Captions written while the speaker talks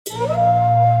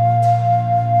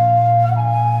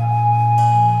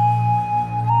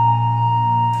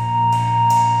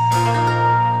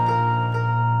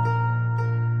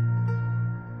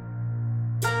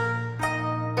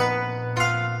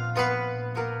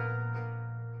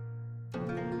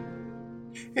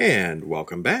And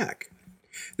welcome back.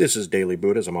 This is Daily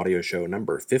Buddhism audio show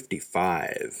number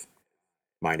 55.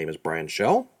 My name is Brian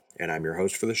Schell, and I'm your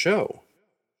host for the show.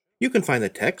 You can find the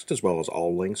text as well as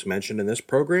all links mentioned in this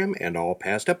program and all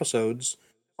past episodes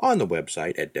on the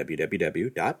website at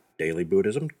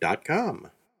www.dailybuddhism.com.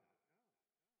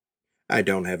 I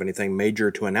don't have anything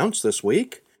major to announce this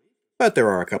week, but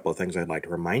there are a couple of things I'd like to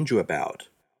remind you about.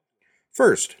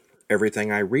 First,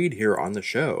 everything I read here on the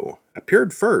show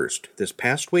appeared first this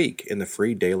past week in the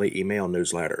free daily email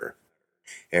newsletter.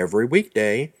 Every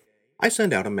weekday, I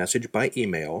send out a message by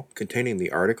email containing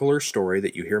the article or story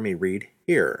that you hear me read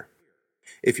here.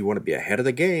 If you want to be ahead of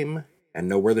the game and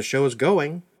know where the show is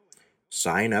going,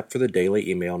 sign up for the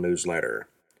daily email newsletter.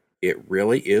 It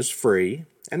really is free,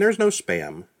 and there's no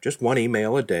spam, just one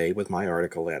email a day with my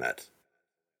article in it.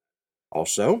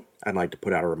 Also, I'd like to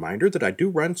put out a reminder that I do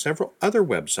run several other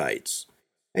websites,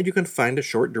 and you can find a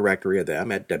short directory of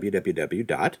them at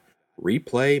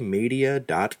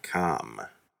www.replaymedia.com.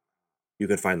 You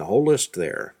can find the whole list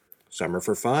there. Some are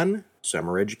for fun, some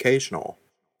are educational.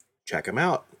 Check them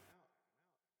out.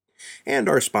 And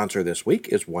our sponsor this week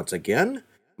is once again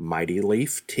Mighty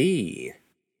Leaf Tea.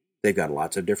 They've got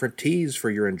lots of different teas for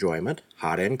your enjoyment,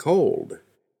 hot and cold.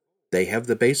 They have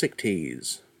the basic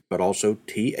teas, but also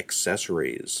tea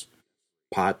accessories,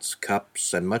 pots,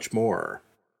 cups, and much more.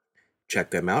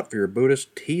 Check them out for your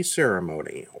Buddhist tea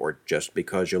ceremony, or just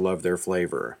because you love their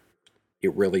flavor.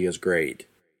 It really is great.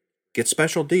 Get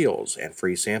special deals and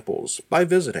free samples by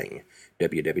visiting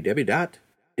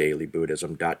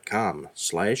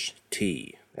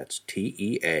www.dailybuddhism.com/tea. That's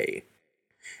TEA.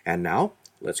 And now,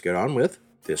 let's get on with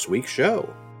this week's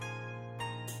show.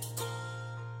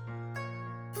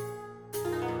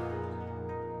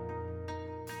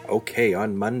 Okay,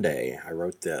 on Monday, I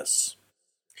wrote this.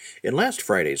 In last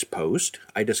Friday's post,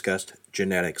 I discussed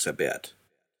genetics a bit.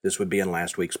 This would be in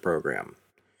last week's program.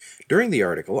 During the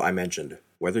article, I mentioned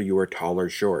whether you are tall or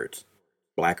short,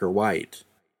 black or white,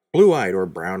 blue-eyed or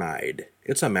brown-eyed.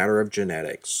 It's a matter of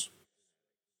genetics,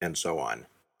 and so on,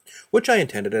 which I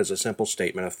intended as a simple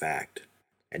statement of fact,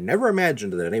 and never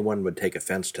imagined that anyone would take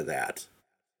offense to that.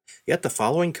 Yet the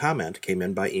following comment came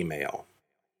in by email.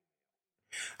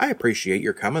 I appreciate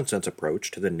your common-sense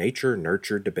approach to the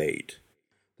nature-nurture debate.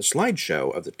 The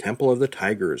slideshow of the Temple of the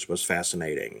Tigers was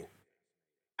fascinating.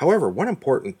 However, one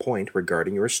important point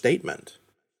regarding your statement.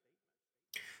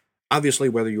 Obviously,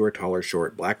 whether you are tall or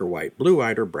short, black or white,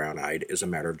 blue-eyed or brown-eyed is a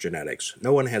matter of genetics.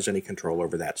 No one has any control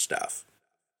over that stuff.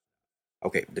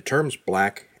 Okay, the terms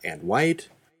black and white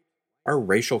are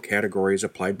racial categories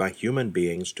applied by human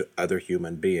beings to other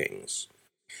human beings.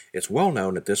 It's well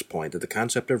known at this point that the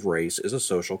concept of race is a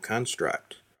social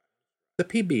construct. The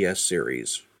PBS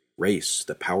series, Race,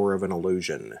 the Power of an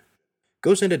Illusion,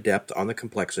 goes into depth on the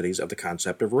complexities of the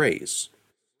concept of race.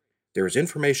 There is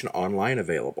information online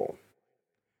available.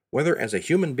 Whether as a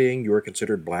human being you are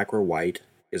considered black or white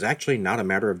is actually not a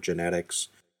matter of genetics,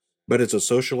 but is a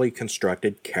socially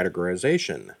constructed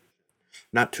categorization.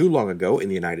 Not too long ago in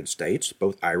the United States,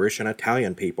 both Irish and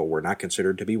Italian people were not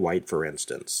considered to be white, for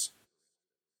instance.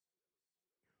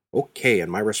 Okay, and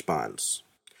my response.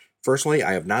 Firstly,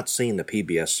 I have not seen the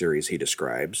PBS series he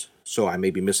describes, so I may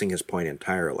be missing his point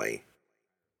entirely.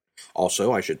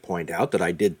 Also, I should point out that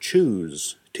I did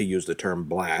choose to use the term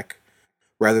black,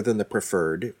 rather than the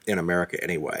preferred, in America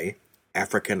anyway,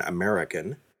 African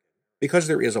American, because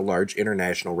there is a large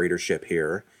international readership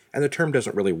here, and the term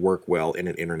doesn't really work well in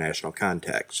an international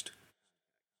context.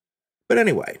 But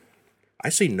anyway, I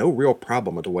see no real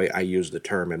problem with the way I use the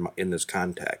term in this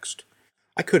context.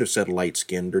 I could have said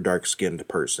light-skinned or dark-skinned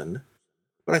person,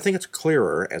 but I think it's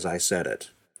clearer as I said it.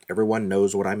 Everyone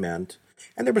knows what I meant,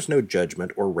 and there was no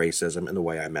judgment or racism in the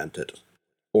way I meant it,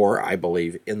 or, I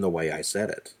believe, in the way I said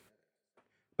it.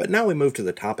 But now we move to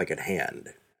the topic at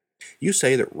hand. You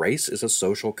say that race is a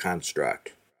social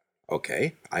construct.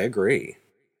 Okay, I agree.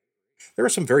 There are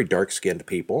some very dark-skinned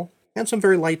people, and some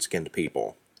very light-skinned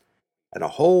people, and a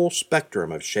whole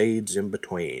spectrum of shades in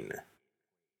between.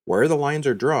 Where the lines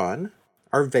are drawn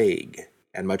are vague,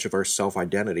 and much of our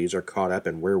self-identities are caught up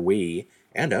in where we,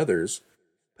 and others,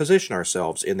 position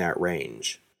ourselves in that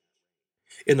range.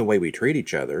 In the way we treat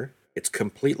each other, it's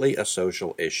completely a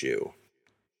social issue.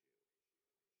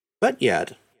 But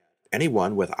yet,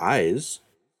 anyone with eyes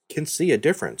can see a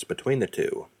difference between the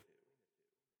two.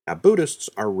 Now, Buddhists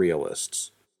are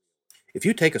realists. If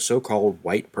you take a so-called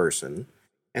white person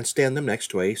and stand them next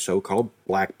to a so-called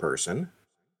black person,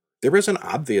 there is an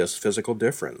obvious physical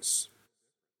difference.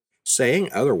 Saying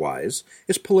otherwise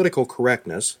is political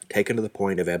correctness taken to the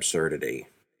point of absurdity.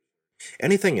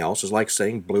 Anything else is like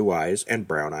saying blue eyes and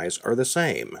brown eyes are the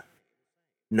same.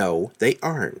 No, they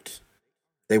aren't.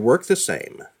 They work the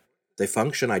same. They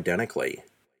function identically.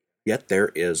 Yet there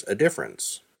is a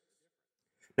difference.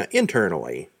 Now,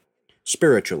 internally,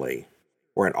 spiritually,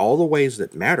 or in all the ways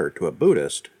that matter to a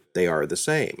Buddhist, they are the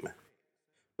same.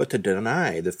 But to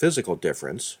deny the physical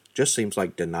difference just seems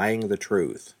like denying the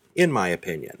truth, in my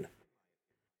opinion.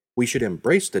 We should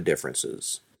embrace the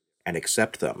differences and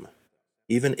accept them,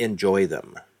 even enjoy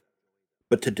them.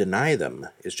 But to deny them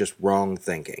is just wrong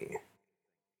thinking.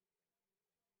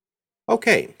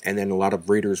 Okay, and then a lot of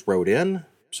readers wrote in.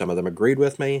 Some of them agreed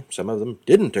with me, some of them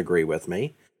didn't agree with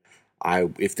me.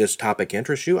 If this topic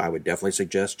interests you, I would definitely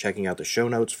suggest checking out the show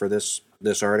notes for this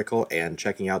article and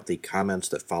checking out the comments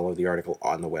that follow the article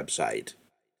on the website.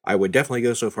 I would definitely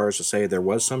go so far as to say there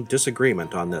was some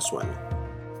disagreement on this one.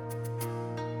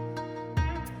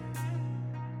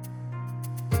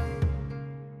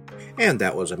 And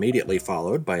that was immediately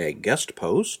followed by a guest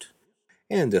post,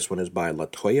 and this one is by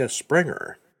Latoya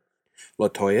Springer.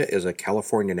 Latoya is a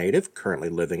California native currently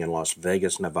living in Las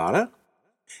Vegas, Nevada,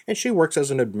 and she works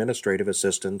as an administrative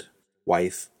assistant,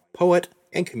 wife, poet,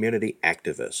 and community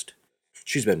activist.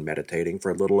 She's been meditating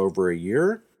for a little over a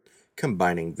year,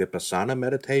 combining Vipassana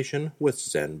meditation with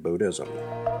Zen Buddhism.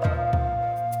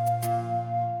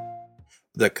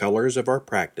 The Colors of Our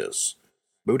Practice: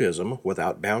 Buddhism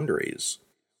Without Boundaries,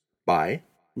 by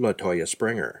Latoya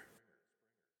Springer.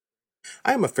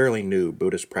 I am a fairly new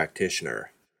Buddhist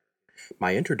practitioner.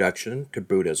 My introduction to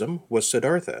Buddhism was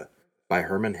Siddhartha by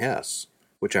Hermann Hesse,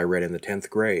 which I read in the 10th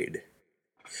grade.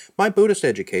 My Buddhist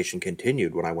education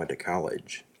continued when I went to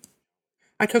college.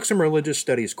 I took some religious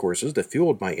studies courses that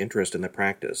fueled my interest in the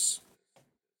practice.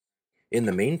 In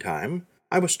the meantime,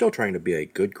 I was still trying to be a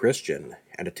good Christian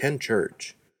and attend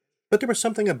church, but there was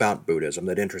something about Buddhism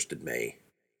that interested me.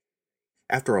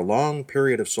 After a long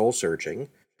period of soul-searching,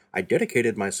 I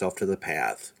dedicated myself to the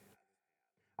path.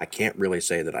 I can't really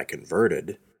say that I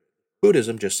converted.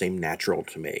 Buddhism just seemed natural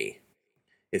to me.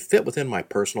 It fit within my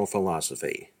personal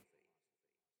philosophy.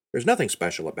 There's nothing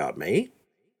special about me.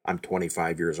 I'm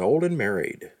 25 years old and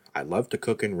married. I love to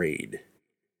cook and read.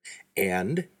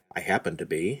 And I happen to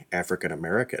be African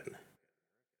American.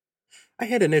 I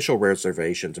had initial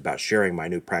reservations about sharing my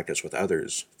new practice with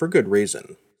others, for good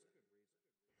reason.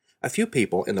 A few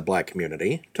people in the black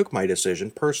community took my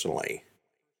decision personally.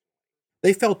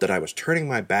 They felt that I was turning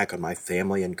my back on my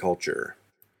family and culture.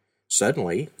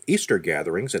 Suddenly, Easter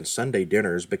gatherings and Sunday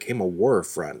dinners became a war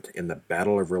front in the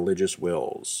battle of religious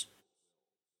wills.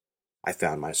 I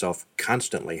found myself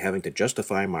constantly having to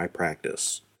justify my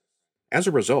practice. As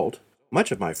a result,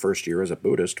 much of my first year as a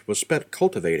Buddhist was spent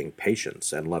cultivating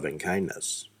patience and loving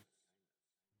kindness.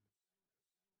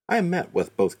 I am met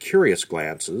with both curious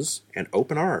glances and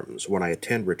open arms when I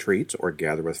attend retreats or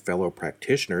gather with fellow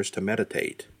practitioners to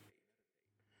meditate.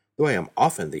 Though I am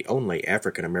often the only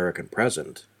African American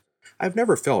present, I've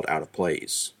never felt out of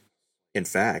place. In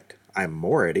fact, I'm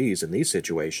more at ease in these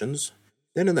situations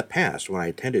than in the past when I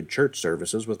attended church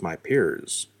services with my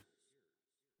peers.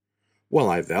 While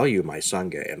I value my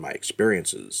Sangha and my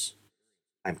experiences,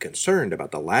 I'm concerned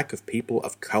about the lack of people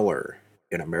of color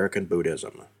in American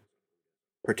Buddhism,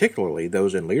 particularly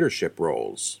those in leadership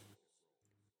roles.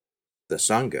 The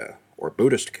Sangha, or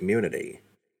Buddhist community,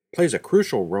 plays a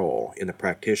crucial role in the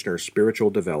practitioner's spiritual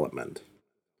development.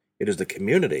 It is the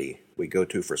community we go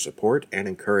to for support and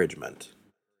encouragement.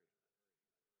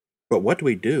 But what do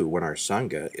we do when our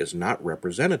Sangha is not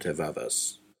representative of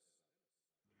us?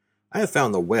 I have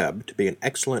found the web to be an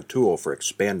excellent tool for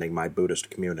expanding my Buddhist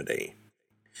community.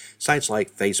 Sites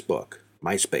like Facebook,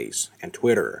 MySpace, and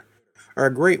Twitter are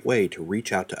a great way to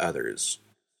reach out to others.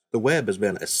 The web has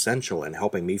been essential in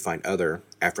helping me find other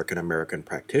African American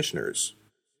practitioners.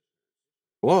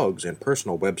 Blogs and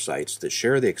personal websites that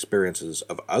share the experiences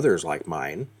of others like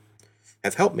mine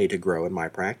have helped me to grow in my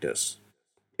practice.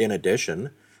 In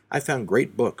addition, I found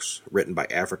great books written by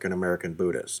African American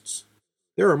Buddhists.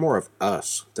 There are more of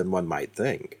us than one might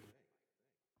think.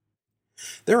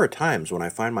 There are times when I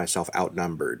find myself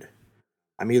outnumbered.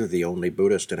 I'm either the only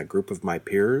Buddhist in a group of my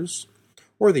peers,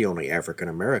 or the only African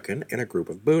American in a group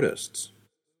of Buddhists.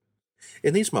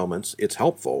 In these moments, it's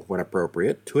helpful, when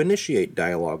appropriate, to initiate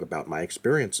dialogue about my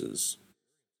experiences.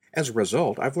 As a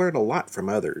result, I've learned a lot from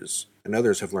others, and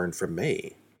others have learned from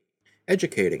me.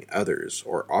 Educating others,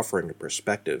 or offering a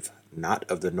perspective not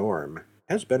of the norm,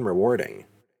 has been rewarding.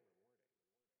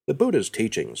 The Buddha's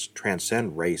teachings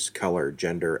transcend race, color,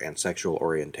 gender, and sexual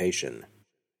orientation.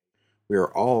 We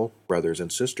are all brothers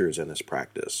and sisters in this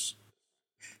practice.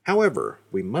 However,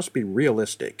 we must be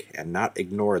realistic and not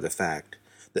ignore the fact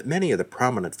that many of the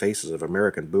prominent faces of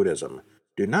American Buddhism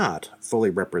do not fully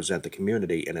represent the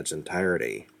community in its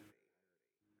entirety.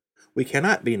 We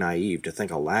cannot be naive to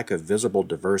think a lack of visible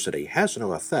diversity has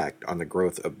no effect on the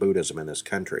growth of Buddhism in this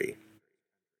country.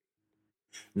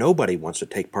 Nobody wants to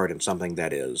take part in something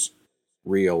that is,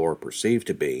 real or perceived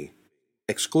to be,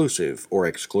 exclusive or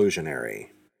exclusionary.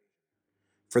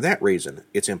 For that reason,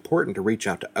 it's important to reach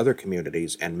out to other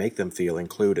communities and make them feel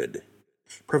included.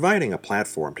 Providing a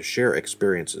platform to share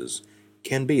experiences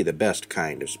can be the best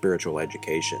kind of spiritual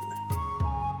education.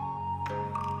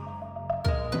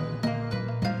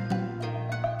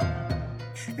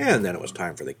 And then it was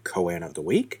time for the koan of the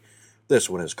week. This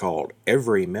one is called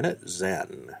Every Minute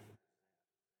Zen.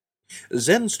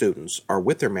 Zen students are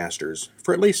with their masters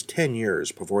for at least 10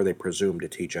 years before they presume to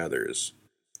teach others.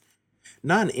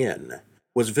 Nan-in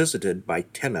was visited by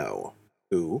Tenno,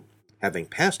 who, having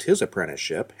passed his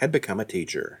apprenticeship, had become a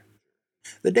teacher.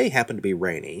 The day happened to be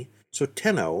rainy, so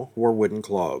Tenno wore wooden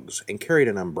clogs and carried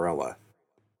an umbrella.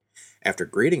 After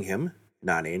greeting him,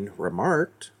 Nan-in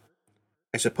remarked,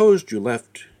 "I supposed you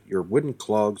left your wooden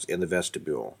clogs in the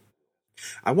vestibule.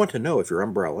 I want to know if your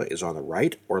umbrella is on the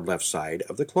right or left side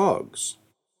of the clogs."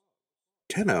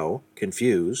 Tenno,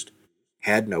 confused,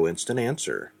 had no instant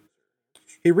answer.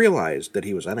 He realized that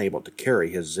he was unable to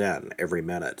carry his Zen every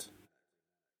minute.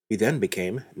 He then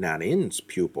became Nan-in's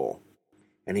pupil,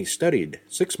 and he studied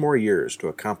 6 more years to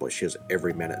accomplish his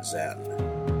every minute Zen.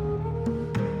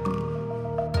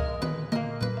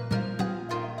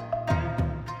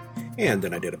 And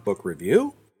then I did a book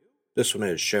review. This one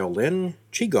is Shaolin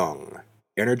Qigong,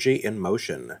 Energy in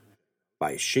Motion,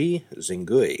 by Shi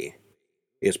Zhengui.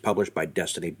 It is published by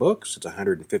Destiny Books. It's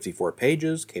 154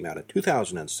 pages, came out in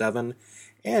 2007,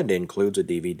 and includes a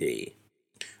DVD.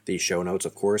 The show notes,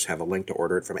 of course, have a link to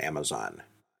order it from Amazon.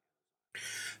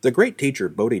 The great teacher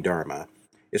Bodhidharma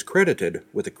is credited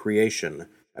with the creation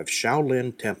of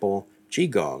Shaolin Temple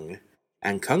Qigong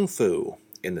and Kung Fu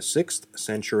in the 6th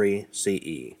century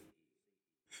CE.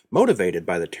 Motivated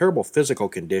by the terrible physical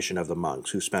condition of the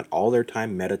monks who spent all their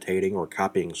time meditating or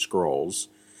copying scrolls,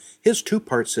 his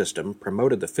 2-part system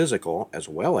promoted the physical as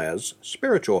well as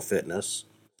spiritual fitness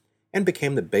and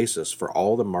became the basis for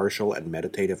all the martial and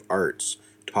meditative arts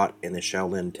taught in the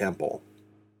Shaolin Temple.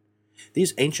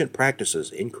 These ancient practices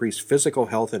increase physical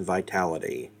health and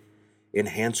vitality,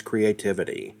 enhance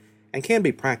creativity, and can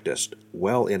be practiced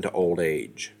well into old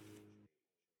age.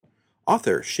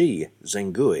 Author Shi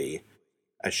Zhengui,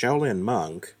 a Shaolin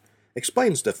monk,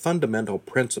 explains the fundamental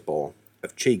principle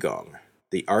of Qigong,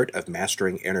 the art of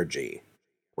mastering energy,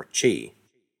 or Qi,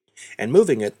 and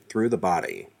moving it through the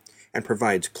body, and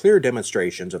provides clear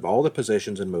demonstrations of all the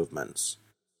positions and movements.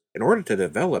 In order to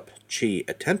develop Qi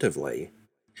attentively,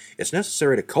 it's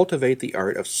necessary to cultivate the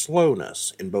art of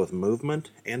slowness in both movement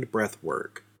and breath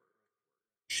work.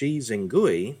 Shi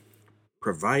Zhengui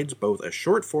provides both a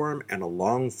short form and a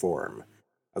long form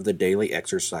of the daily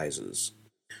exercises,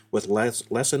 with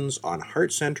lessons on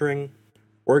heart centering,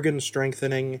 organ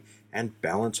strengthening, and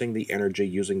balancing the energy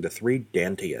using the 3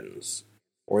 dantians,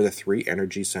 or the 3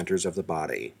 energy centers of the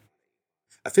body.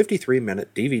 A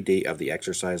 53-minute DVD of the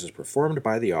exercises performed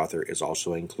by the author is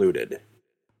also included.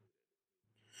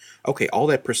 Okay, all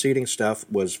that preceding stuff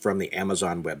was from the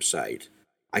Amazon website.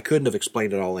 I couldn't have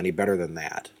explained it all any better than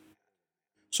that.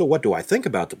 So what do I think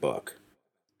about the book?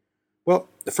 Well,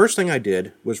 the first thing I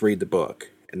did was read the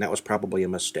book, and that was probably a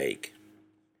mistake.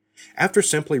 After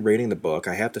simply reading the book,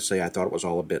 I have to say I thought it was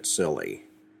all a bit silly.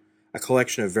 A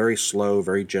collection of very slow,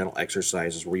 very gentle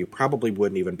exercises where you probably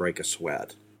wouldn't even break a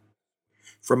sweat.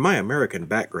 From my American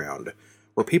background,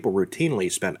 where people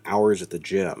routinely spend hours at the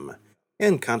gym,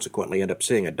 and consequently end up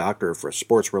seeing a doctor for a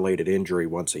sports-related injury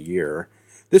once a year,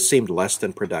 this seemed less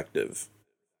than productive.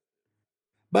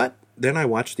 But then I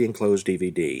watched the enclosed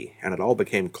DVD, and it all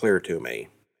became clear to me.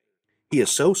 He is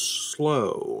so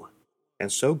slow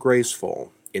and so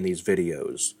graceful in these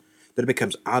videos that it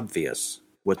becomes obvious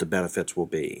what the benefits will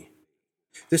be.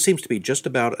 This seems to be just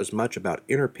about as much about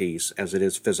inner peace as it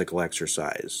is physical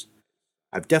exercise.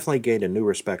 I've definitely gained a new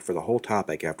respect for the whole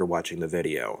topic after watching the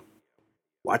video.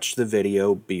 Watch the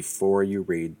video before you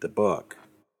read the book.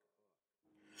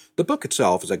 The book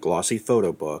itself is a glossy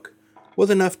photo book with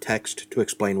enough text to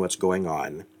explain what's going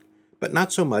on, but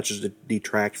not so much as to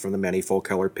detract from the many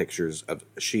full-color pictures of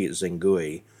Shi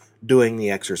Zhengui doing the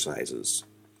exercises.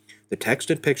 The text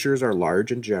and pictures are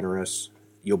large and generous.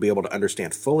 You'll be able to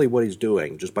understand fully what he's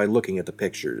doing just by looking at the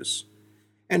pictures.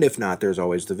 And if not, there's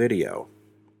always the video.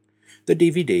 The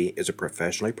DVD is a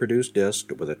professionally produced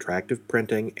disc with attractive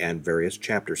printing and various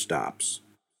chapter stops.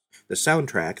 The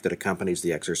soundtrack that accompanies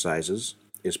the exercises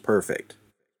is perfect.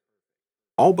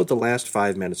 All but the last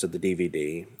 5 minutes of the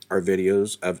DVD are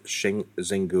videos of Shi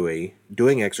Zhengui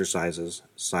doing exercises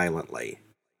silently.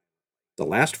 The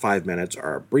last 5 minutes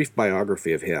are a brief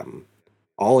biography of him,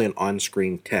 all in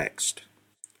on-screen text.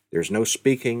 There's no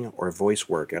speaking or voice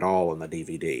work at all in the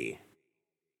DVD.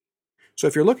 So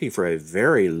if you're looking for a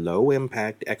very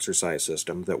low-impact exercise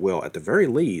system that will, at the very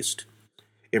least,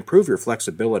 improve your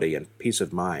flexibility and peace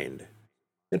of mind,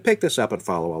 then pick this up and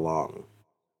follow along.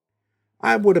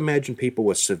 I would imagine people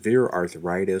with severe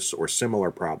arthritis or similar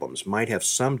problems might have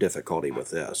some difficulty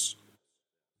with this.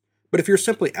 But if you're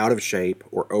simply out of shape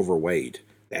or overweight,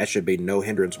 that should be no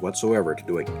hindrance whatsoever to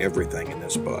doing everything in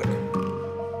this book.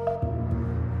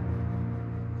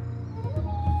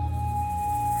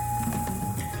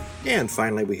 And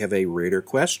finally, we have a reader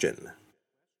question.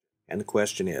 And the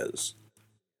question is,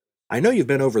 I know you've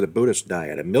been over the Buddhist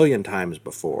diet a million times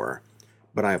before,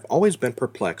 but I have always been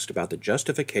perplexed about the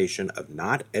justification of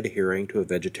not adhering to a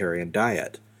vegetarian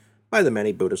diet by the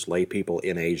many Buddhist lay people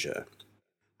in Asia.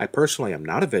 I personally am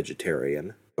not a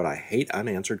vegetarian, but I hate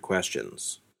unanswered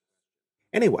questions.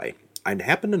 Anyway, I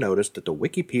happened to notice that the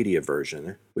Wikipedia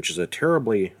version, which is a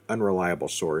terribly unreliable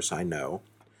source, I know,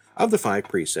 of the 5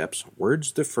 precepts,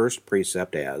 words the first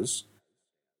precept as,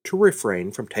 to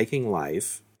refrain from taking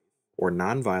life or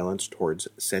nonviolence towards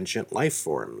sentient life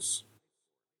forms.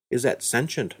 Is that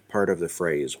sentient part of the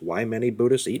phrase, why many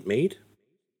Buddhists eat meat?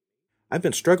 I've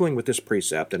been struggling with this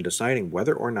precept and deciding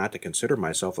whether or not to consider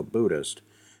myself a Buddhist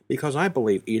because I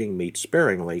believe eating meat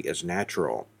sparingly is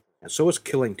natural, and so is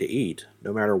killing to eat,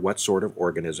 no matter what sort of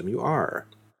organism you are.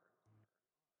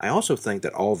 I also think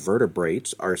that all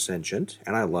vertebrates are sentient,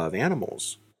 and I love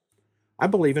animals. I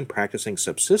believe in practicing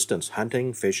subsistence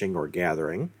hunting, fishing, or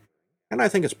gathering, and I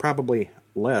think it's probably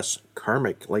less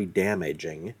karmically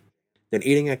damaging than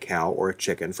eating a cow or a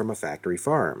chicken from a factory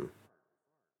farm.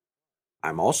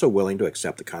 I'm also willing to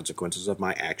accept the consequences of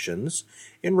my actions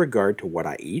in regard to what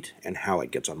I eat and how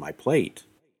it gets on my plate.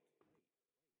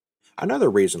 Another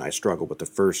reason I struggle with the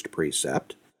first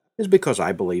precept is because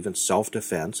I believe in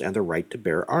self-defense and the right to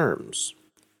bear arms.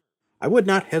 I would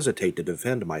not hesitate to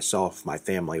defend myself, my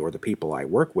family, or the people I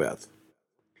work with.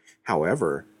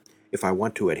 However, if I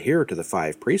want to adhere to the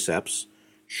 5 precepts,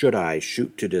 should I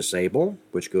shoot to disable,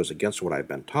 which goes against what I've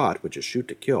been taught, which is shoot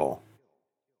to kill?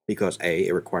 Because A,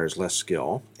 it requires less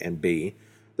skill, and B,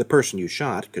 the person you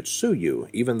shot could sue you,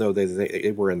 even though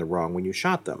they were in the wrong when you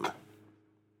shot them.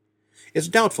 It's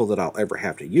doubtful that I'll ever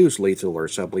have to use lethal or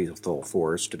sublethal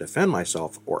force to defend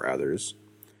myself or others,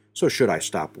 so should I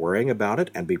stop worrying about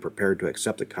it and be prepared to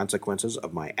accept the consequences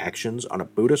of my actions on a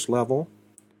Buddhist level,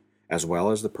 as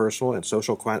well as the personal and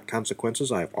social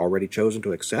consequences I have already chosen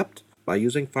to accept by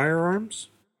using firearms?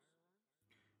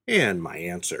 And my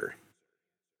answer.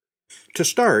 To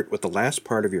start with the last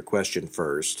part of your question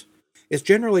first, it's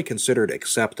generally considered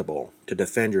acceptable to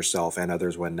defend yourself and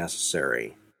others when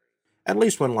necessary, at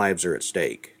least when lives are at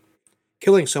stake.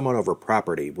 Killing someone over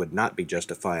property would not be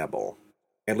justifiable,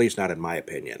 at least not in my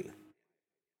opinion.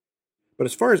 But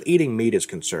as far as eating meat is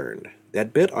concerned,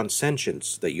 that bit on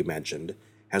sentience that you mentioned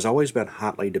has always been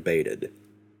hotly debated.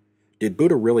 Did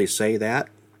Buddha really say that?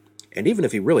 And even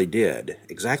if he really did,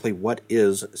 exactly what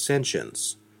is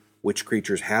sentience? Which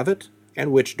creatures have it,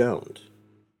 and which don't?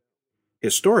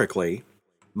 Historically,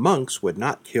 monks would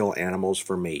not kill animals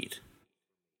for meat.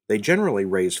 They generally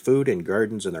raise food in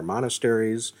gardens in their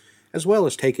monasteries, as well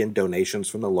as take in donations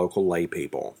from the local lay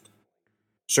people.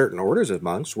 Certain orders of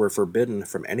monks were forbidden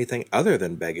from anything other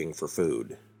than begging for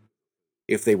food.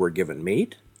 If they were given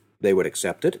meat, they would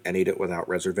accept it and eat it without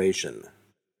reservation.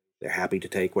 They're happy to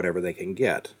take whatever they can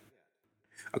get.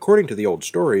 According to the old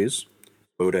stories,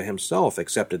 Buddha himself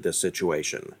accepted this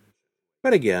situation.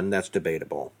 But again, that's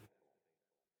debatable.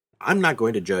 I'm not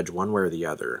going to judge one way or the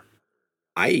other.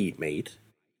 I eat meat,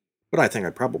 but I think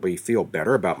I'd probably feel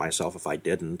better about myself if I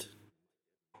didn't.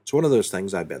 It's one of those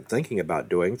things I've been thinking about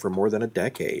doing for more than a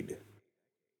decade.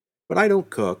 But I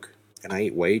don't cook, and I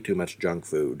eat way too much junk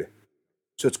food,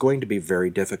 so it's going to be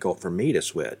very difficult for me to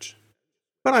switch.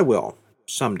 But I will,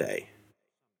 someday.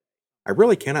 I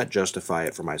really cannot justify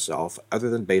it for myself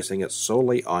other than basing it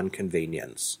solely on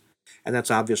convenience, and that's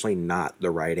obviously not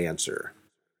the right answer.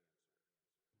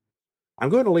 I'm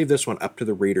going to leave this one up to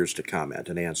the readers to comment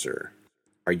and answer.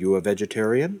 Are you a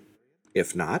vegetarian?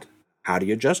 If not, how do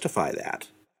you justify that?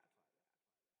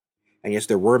 And yes,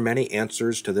 there were many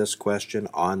answers to this question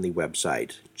on the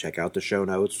website. Check out the show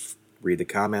notes, read the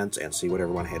comments, and see what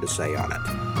everyone had to say on it.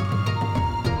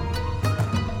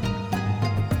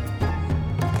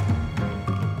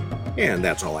 And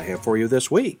that's all I have for you this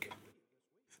week.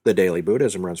 The Daily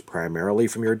Buddhism runs primarily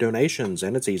from your donations,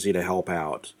 and it's easy to help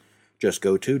out. Just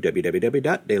go to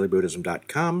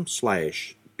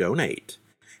www.dailybuddhism.com/donate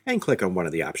and click on one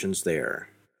of the options there.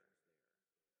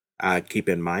 Keep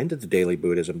in mind that the Daily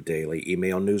Buddhism Daily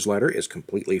email newsletter is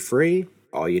completely free.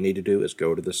 All you need to do is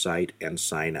go to the site and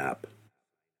sign up.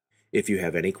 If you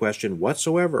have any question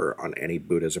whatsoever on any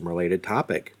Buddhism-related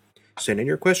topic, send in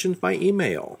your questions by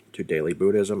email to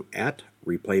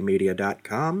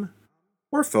dailybuddhism@replaymedia.com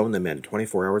or phone them in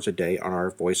 24 hours a day on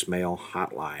our voicemail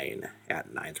hotline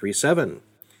at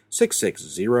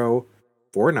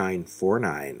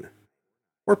 937-660-4949.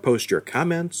 Or post your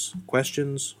comments,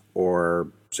 questions,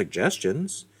 or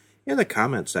suggestions in the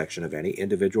comment section of any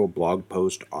individual blog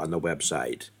post on the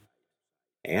website.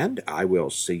 And I will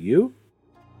see you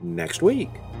next week.